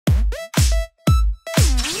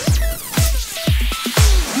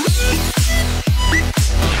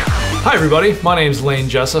Hi everybody, my name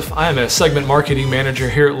is Jesseph. I am a segment marketing manager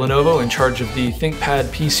here at Lenovo in charge of the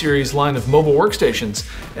ThinkPad P series line of mobile workstations.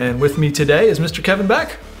 And with me today is Mr. Kevin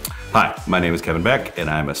Beck. Hi, my name is Kevin Beck and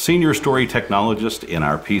I'm a senior story technologist in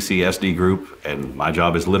our PCSD group, and my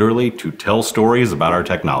job is literally to tell stories about our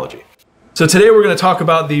technology. So today we're going to talk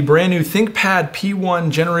about the brand new ThinkPad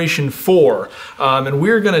P1 Generation 4, and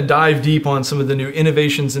we're going to dive deep on some of the new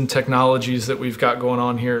innovations and technologies that we've got going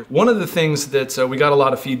on here. One of the things that we got a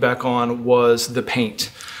lot of feedback on was the paint.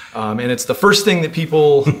 And it's the first thing that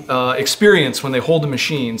people experience when they hold a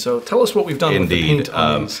machine. So tell us what we've done with the paint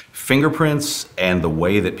on these. Fingerprints and the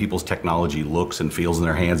way that people's technology looks and feels in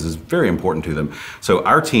their hands is very important to them. So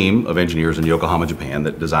our team of engineers in Yokohama, Japan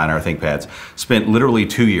that design our ThinkPads spent literally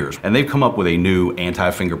 2 years, and they've come up with a new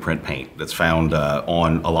anti-fingerprint paint that's found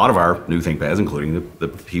on a lot of our new ThinkPads, including the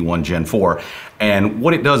P1 Gen 4. And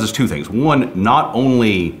what it does is two things. One, not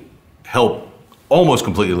only help almost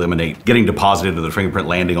completely eliminate getting deposited into the fingerprint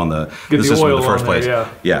landing on the system in the first place.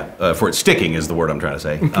 For it sticking is the word I'm trying to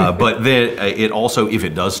say. But then it also, if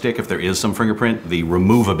it does stick, if there is some fingerprint, the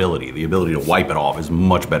removability, the ability to wipe it off is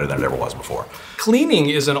much better than it ever was before. Cleaning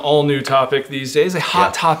is an all new topic these days, a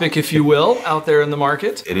hot topic, if you will, out there in the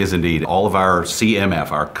market. It is indeed. All of our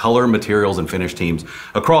CMF, our color, materials, and finish teams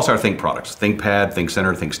across our Think products, ThinkPad,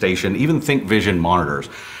 ThinkCenter, ThinkStation, even ThinkVision monitors,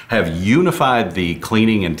 have unified the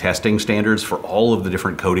cleaning and testing standards for all of the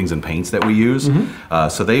different coatings and paints that we use.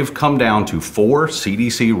 So they've come down to 4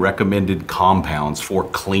 CDC recommended compounds for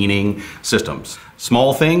cleaning systems.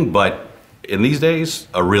 Small thing, but in these days,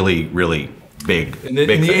 a really, really big in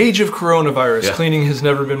the age of coronavirus, cleaning has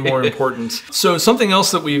never been more important. So something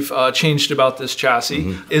else that we've changed about this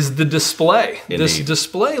chassis is the display. Indeed. This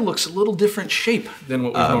display looks a little different shape than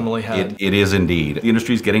what we've normally had. It is indeed. The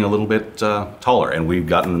industry's getting a little bit taller, and we've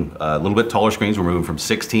gotten a little bit taller screens. We're moving from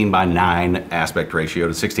 16:9 aspect ratio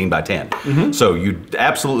to 16:10. So you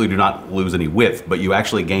absolutely do not lose any width, but you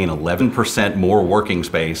actually gain 11% more working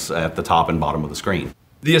space at the top and bottom of the screen.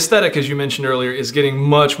 The aesthetic, as you mentioned earlier, is getting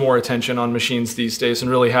much more attention on machines these days,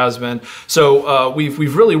 and really has been. So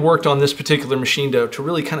we've really worked on this particular machine to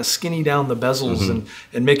really kind of skinny down the bezels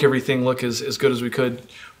and make everything look as good as we could.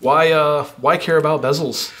 Why care about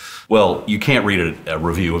bezels? Well, you can't read a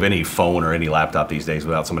review of any phone or any laptop these days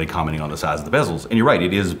without somebody commenting on the size of the bezels. And you're right,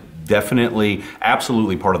 it is definitely,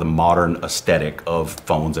 absolutely part of the modern aesthetic of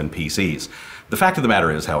phones and PCs. The fact of the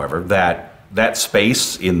matter is, however, that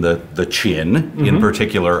space in the chin, in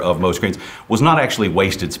particular, of most screens was not actually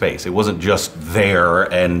wasted space. It wasn't just there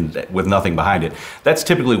and with nothing behind it. That's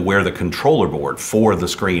typically where the controller board for the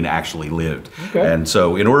screen actually lived. And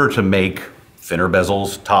so in order to make thinner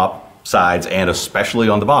bezels, top, sides, and especially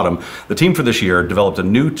on the bottom, the team for this year developed a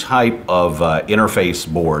new type of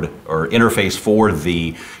interface board, or interface for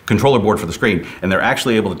the controller board for the screen, and they're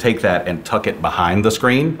actually able to take that and tuck it behind the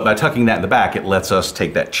screen. By tucking that in the back, it lets us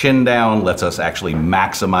take that chin down, lets us actually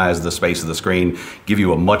maximize the space of the screen, give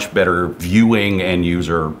you a much better viewing and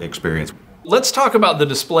user experience. Let's talk about the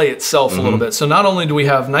display itself a little bit. So not only do we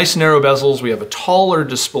have nice narrow bezels, we have a taller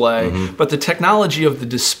display, but the technology of the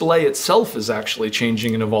display itself is actually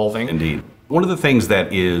changing and evolving. Indeed. One of the things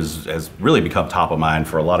that has really become top of mind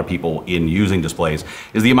for a lot of people in using displays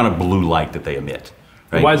is the amount of blue light that they emit.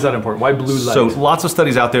 Right? Why is that important? Why blue light? So lots of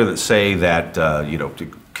studies out there that say that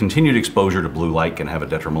continued exposure to blue light can have a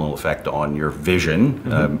detrimental effect on your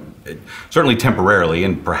vision, certainly temporarily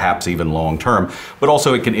and perhaps even long term, but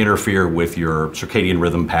also it can interfere with your circadian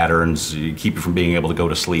rhythm patterns, keep you from being able to go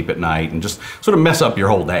to sleep at night, and just sort of mess up your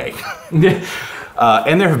whole day.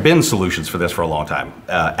 And there have been solutions for this for a long time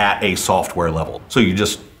at a software level. So you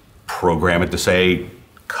just program it to say,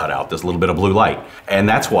 cut out this little bit of blue light. And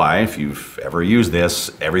that's why, if you've ever used this,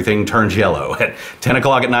 everything turns yellow at 10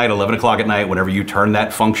 o'clock at night, 11 o'clock at night, whenever you turn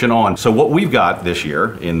that function on. So what we've got this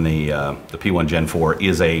year in the P1 Gen 4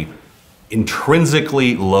 is a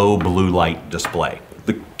intrinsically low blue light display.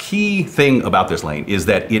 The key thing about this, Lane, is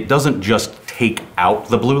that it doesn't just take out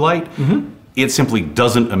the blue light, it simply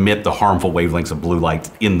doesn't emit the harmful wavelengths of blue light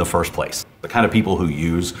in the first place. The kind of people who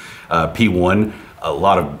use P1, a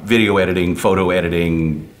lot of video editing, photo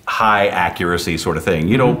editing, high accuracy sort of thing.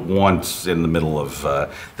 You don't want in the middle of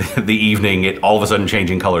the evening all of a sudden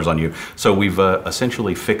changing colors on you. So we've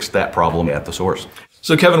essentially fixed that problem at the source.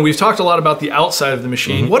 So Kevin, we've talked a lot about the outside of the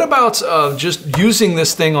machine. What about just using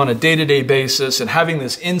this thing on a day-to-day basis and having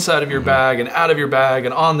this inside of your bag and out of your bag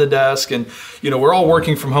and on the desk? And we're all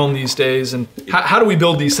working from home these days. And how do we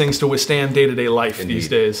build these things to withstand day-to-day life these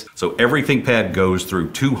days? So every ThinkPad goes through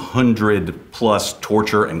 200 plus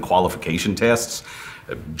torture and qualification tests.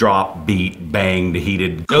 drop, beat, banged,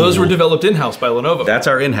 heated, cooled. Now, those were developed in-house by Lenovo. That's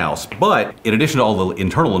our in-house. But in addition to all the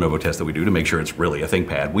internal Lenovo tests that we do to make sure it's really a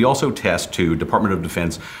ThinkPad, we also test to Department of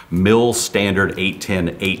Defense MIL Standard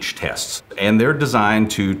 810H tests. And they're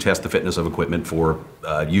designed to test the fitness of equipment for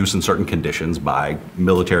use in certain conditions by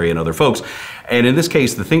military and other folks. And in this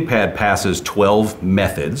case, the ThinkPad passes 12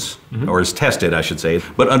 methods, or is tested, I should say.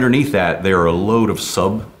 But underneath that, there are a load of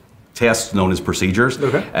sub-tests known as procedures.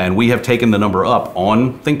 Okay. And we have taken the number up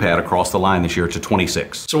on ThinkPad across the line this year to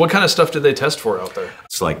 26. So what kind of stuff did they test for out there?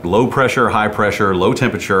 It's like low pressure, low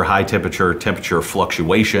temperature, high temperature, temperature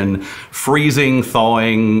fluctuation, freezing,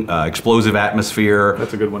 thawing, explosive atmosphere.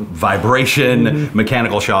 That's a good one. Vibration,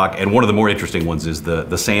 mechanical shock, and one of the more interesting ones is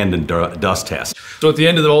the sand and dust test. So at the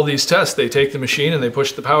end of all these tests, they take the machine and they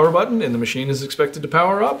push the power button, and the machine is expected to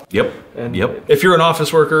power up. Yep. And if you're an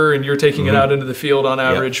office worker and you're taking it out into the field on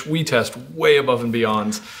average, we test way above and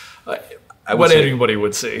beyond what anybody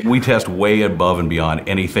would see. We test way above and beyond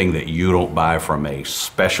anything that you don't buy from a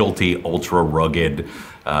specialty, ultra rugged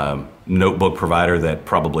notebook provider that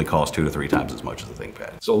probably costs 2 to 3 times as much as the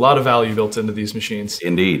ThinkPad. So a lot of value built into these machines.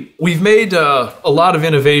 Indeed. We've made a lot of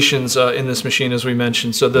innovations in this machine, as we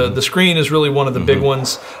mentioned. So the screen is really one of the big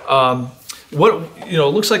ones. It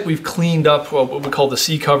looks like we've cleaned up what we call the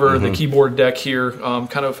C cover, the keyboard deck here,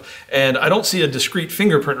 and I don't see a discrete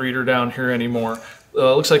fingerprint reader down here anymore.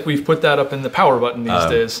 Looks like we've put that up in the power button these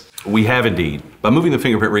days. We have indeed. By moving the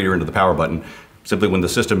fingerprint reader into the power button, simply when the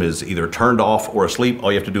system is either turned off or asleep, all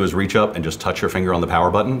you have to do is reach up and just touch your finger on the power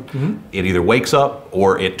button. It either wakes up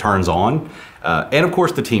or it turns on. And of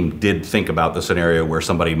course the team did think about the scenario where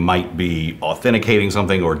somebody might be authenticating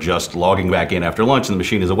something or just logging back in after lunch and the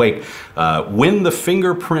machine is awake. When the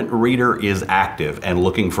fingerprint reader is active and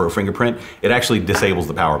looking for a fingerprint, it actually disables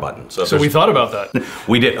the power button. So we thought about that.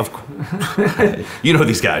 We did, of course. You know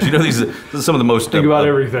these guys. You know these are some of the most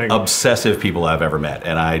everything. Obsessive people I've ever met.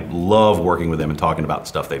 And I love working with them and talking about the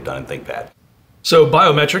stuff they've done in ThinkPad. So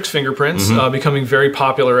biometrics, fingerprints, becoming very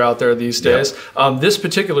popular out there these days. This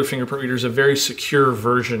particular fingerprint reader is a very secure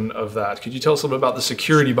version of that. Could you tell us a little bit about the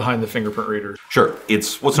security behind the fingerprint reader? Sure.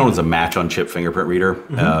 It's what's known as a match-on-chip fingerprint reader.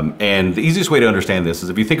 And the easiest way to understand this is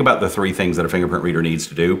if you think about the 3 things that a fingerprint reader needs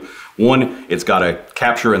to do. One, it's got to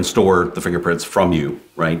capture and store the fingerprints from you,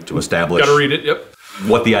 right, to establish. Got to read it,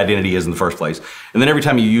 what the identity is in the first place. And then every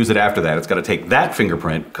time you use it after that, it's got to take that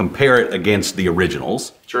fingerprint, compare it against the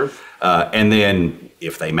originals. Sure. And then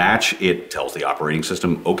if they match, it tells the operating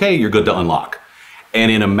system, okay, you're good to unlock. And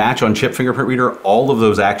in a match-on-chip fingerprint reader, all of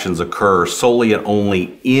those actions occur solely and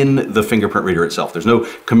only in the fingerprint reader itself. There's no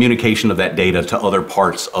communication of that data to other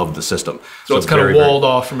parts of the system. So it's kind of walled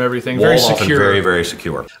off from everything, very secure. Very, very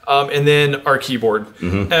secure. And then our keyboard.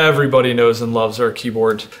 Everybody knows and loves our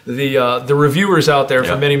keyboard. The reviewers out there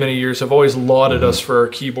for many, many years have always lauded us for our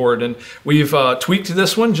keyboard, and we've tweaked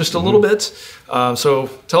this one just a little bit. So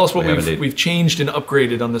tell us what we've changed and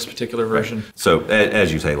upgraded on this particular version. Right. So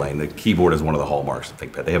as you say, Lane, the keyboard is one of the hallmarks of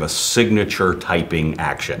ThinkPad. They have a signature typing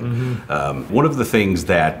action. One of the things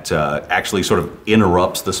that actually sort of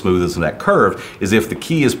interrupts the smoothness of that curve is if the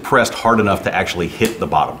key is pressed hard enough to actually hit the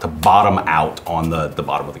bottom, to bottom out on the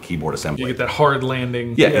bottom of the keyboard assembly. You get that hard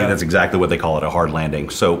landing. Yeah, that's exactly what they call it, a hard landing.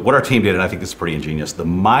 So what our team did, and I think this is pretty ingenious, the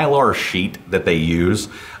Mylar sheet that they use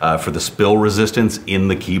for the spill resistance in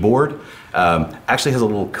the keyboard actually has a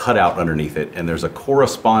little cutout underneath it, and there's a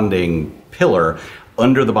corresponding pillar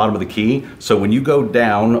under the bottom of the key. So when you go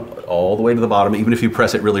down all the way to the bottom, even if you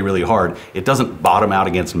press it really, really hard, it doesn't bottom out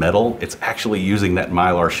against metal. It's actually using that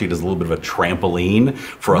Mylar sheet as a little bit of a trampoline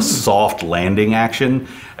for a soft landing action,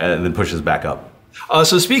 and then pushes back up.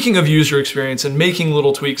 So speaking of user experience and making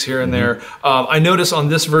little tweaks here and there, I notice on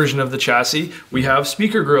this version of the chassis, we have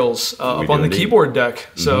speaker grills up on the keyboard deck.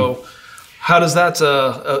 So how does that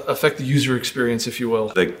affect the user experience, if you will?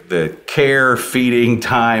 The care, feeding,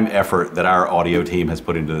 time, effort that our audio team has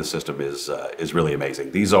put into the system is really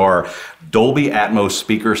amazing. These are Dolby Atmos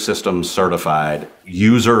speaker system certified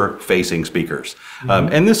user-facing speakers.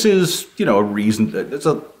 And this is, it's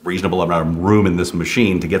a reasonable amount of room in this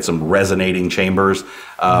machine to get some resonating chambers.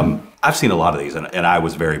 I've seen a lot of these, and I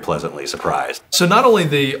was very pleasantly surprised. So not only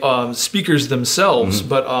the speakers themselves,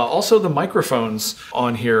 but also the microphones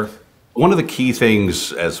on here. One of the key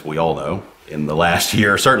things, as we all know, in the last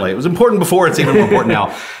year, certainly, it was important before, it's even more important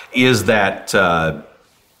now, is that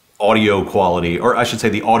audio quality, or I should say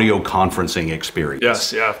the audio conferencing experience.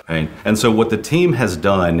 Yes, yeah. Right? And so what the team has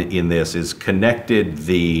done in this is connected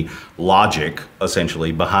the logic,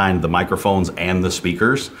 essentially, behind the microphones and the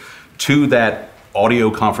speakers to that audio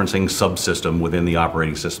conferencing subsystem within the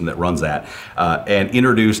operating system that runs that, and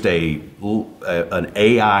introduced an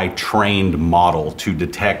AI-trained model to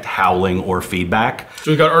detect howling or feedback.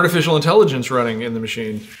 So we've got artificial intelligence running in the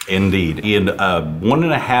machine. Indeed. In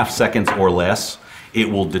 1.5 seconds or less, it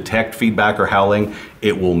will detect feedback or howling,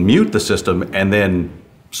 it will mute the system, and then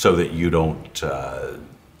so that you don't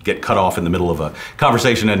get cut off in the middle of a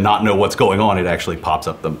conversation and not know what's going on, it actually pops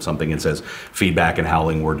up something and says, feedback and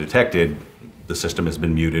howling were detected, the system has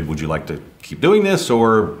been muted, would you like to keep doing this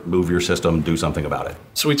or move your system, do something about it?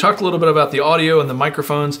 So we talked a little bit about the audio and the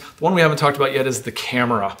microphones. The one we haven't talked about yet is the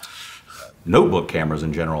camera. Notebook cameras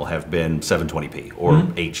in general have been 720p or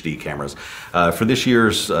HD cameras. For this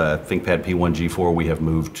year's ThinkPad P1 G4, we have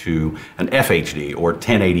moved to an FHD or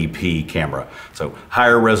 1080p camera. So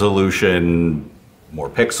higher resolution, more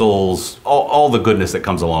pixels, all the goodness that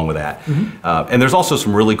comes along with that. And there's also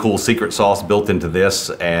some really cool secret sauce built into this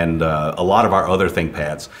and a lot of our other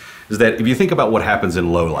ThinkPads, is that if you think about what happens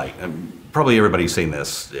in low light, probably everybody's seen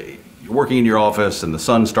this. You're working in your office and the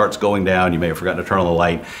sun starts going down, you may have forgotten to turn on the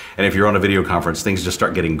light, and if you're on a video conference, things just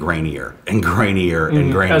start getting grainier and grainier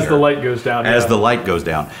and grainier. As the light goes down. As the light goes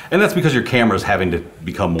down. And that's because your camera's having to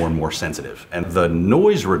become more and more sensitive. And the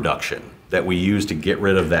noise reduction that we use to get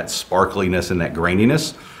rid of that sparkliness and that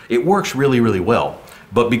graininess, it works really, really well.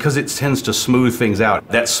 But because it tends to smooth things out,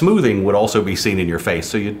 that smoothing would also be seen in your face,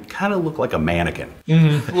 so you kind of look like a mannequin.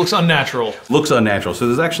 It looks unnatural. Looks unnatural. So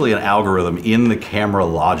there's actually an algorithm in the camera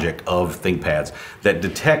logic of ThinkPads that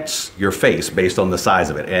detects your face based on the size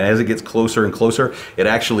of it. And as it gets closer and closer, it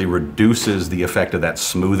actually reduces the effect of that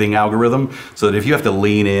smoothing algorithm, so that if you have to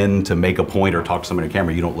lean in to make a point or talk to somebody on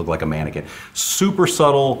camera, you don't look like a mannequin. Super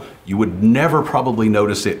subtle. You would never probably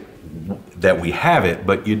notice it that we have it,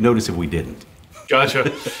 but you'd notice if we didn't.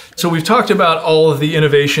 Gotcha. So we've talked about all of the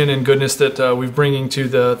innovation and goodness that we're bringing to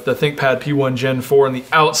the ThinkPad P1 Gen 4 on the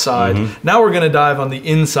outside. Now we're going to dive on the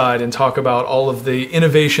inside and talk about all of the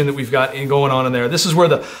innovation that we've got going on in there. This is where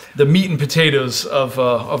the meat and potatoes of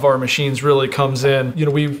our machines really comes in. You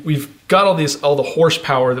know, we've got all the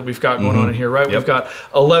horsepower that we've got going on in here, right? We've got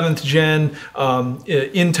 11th gen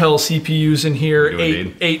Intel CPUs in here,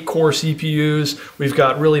 eight core CPUs. We've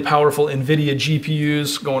got really powerful NVIDIA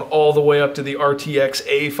GPUs going all the way up to the RTX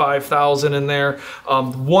A5000 in there.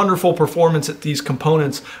 Wonderful performance that these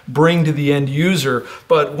components bring to the end user.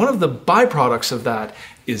 But one of the byproducts of that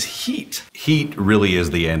is heat. Heat really is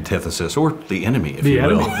the antithesis, or the enemy, if you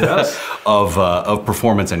will, of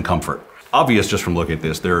performance and comfort. Obvious just from looking at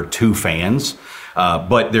this, there are two fans,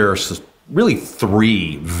 but there are really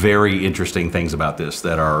three very interesting things about this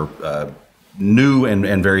that are new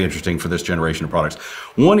and very interesting for this generation of products.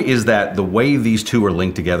 One is that the way these two are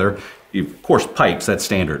linked together, of course, pipes, that's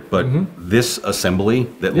standard, but this assembly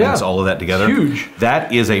that links all of that together, huge.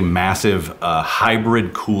 That is a massive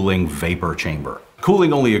hybrid cooling vapor chamber.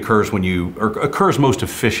 Cooling only occurs occurs most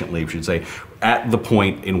efficiently, we should say, at the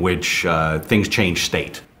point in which things change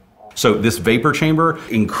state. So this vapor chamber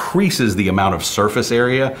increases the amount of surface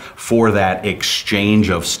area for that exchange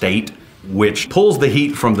of state, which pulls the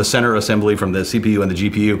heat from the center assembly, from the CPU and the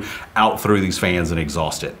GPU, out through these fans and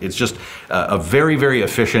exhaust it. It's just a very, very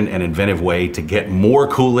efficient and inventive way to get more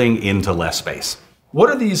cooling into less space. What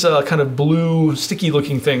are these kind of blue,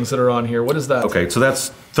 sticky-looking things that are on here? What is that? Okay, so that's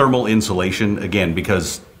thermal insulation, again,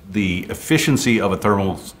 because the efficiency of a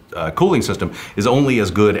thermal cooling system is only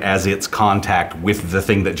as good as its contact with the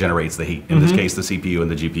thing that generates the heat, in this case the CPU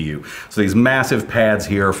and the GPU. So these massive pads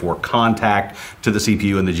here for contact to the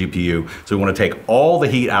CPU and the GPU. So we want to take all the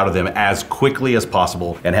heat out of them as quickly as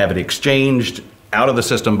possible and have it exchanged out of the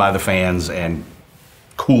system by the fans and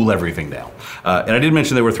cool everything down. And I did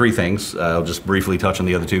mention there were three things. I'll just briefly touch on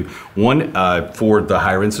the other two. One, for the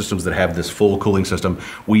higher end systems that have this full cooling system,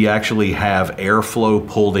 we actually have airflow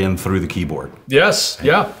pulled in through the keyboard. Yes,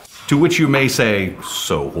 yeah. To which you may say,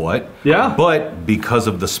 so what? Yeah. But because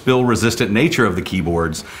of the spill resistant nature of the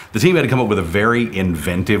keyboards, the team had to come up with a very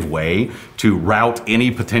inventive way to route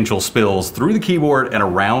any potential spills through the keyboard and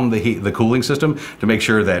around the cooling system to make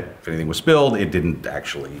sure that if anything was spilled, it didn't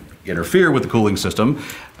actually interfere with the cooling system.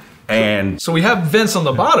 And so we have vents on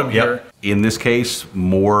the bottom here. In this case,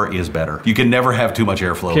 more is better. You can never have too much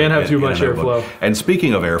airflow. Can't have too much airflow. And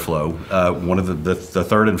speaking of airflow, one of the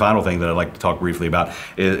third and final thing that I'd like to talk briefly about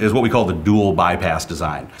is what we call the dual bypass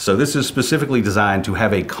design. So this is specifically designed to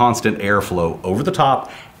have a constant airflow over the top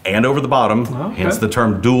and over the bottom, hence the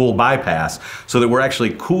term dual bypass, so that we're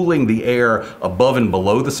actually cooling the air above and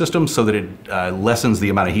below the system so that it lessens the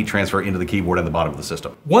amount of heat transfer into the keyboard and the bottom of the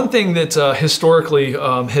system. One thing that historically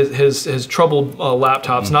has troubled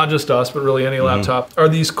laptops, not just us, but really any laptop, are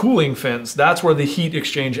these cooling fins. That's where the heat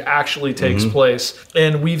exchange actually takes place.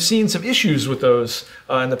 And we've seen some issues with those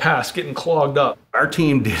in the past, getting clogged up. Our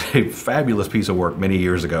team did a fabulous piece of work many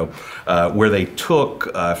years ago where they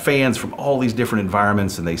took fans from all these different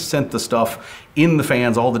environments and they sent the stuff in the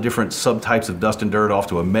fans, all the different subtypes of dust and dirt, off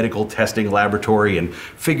to a medical testing laboratory, and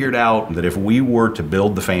figured out that if we were to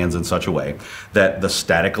build the fans in such a way that the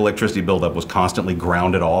static electricity buildup was constantly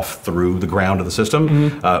grounded off through the ground of the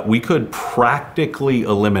system, we could practically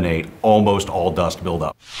eliminate almost all dust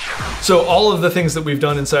buildup. So all of the things that we've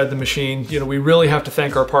done inside the machine, you know, we really have to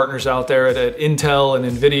thank our partners out there at Intel and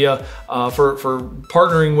NVIDIA for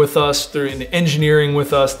partnering with us, through engineering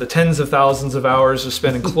with us, the tens of thousands of hours of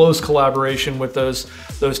spent in close collaboration with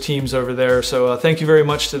those teams over there. So thank you very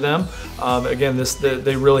much to them. Again,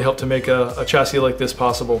 they really helped to make a chassis like this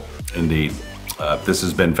possible. Indeed. This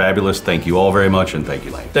has been fabulous. Thank you all very much, and thank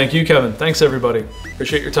you, Lane. Thank you, Kevin. Thanks, everybody.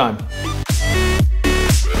 Appreciate your time.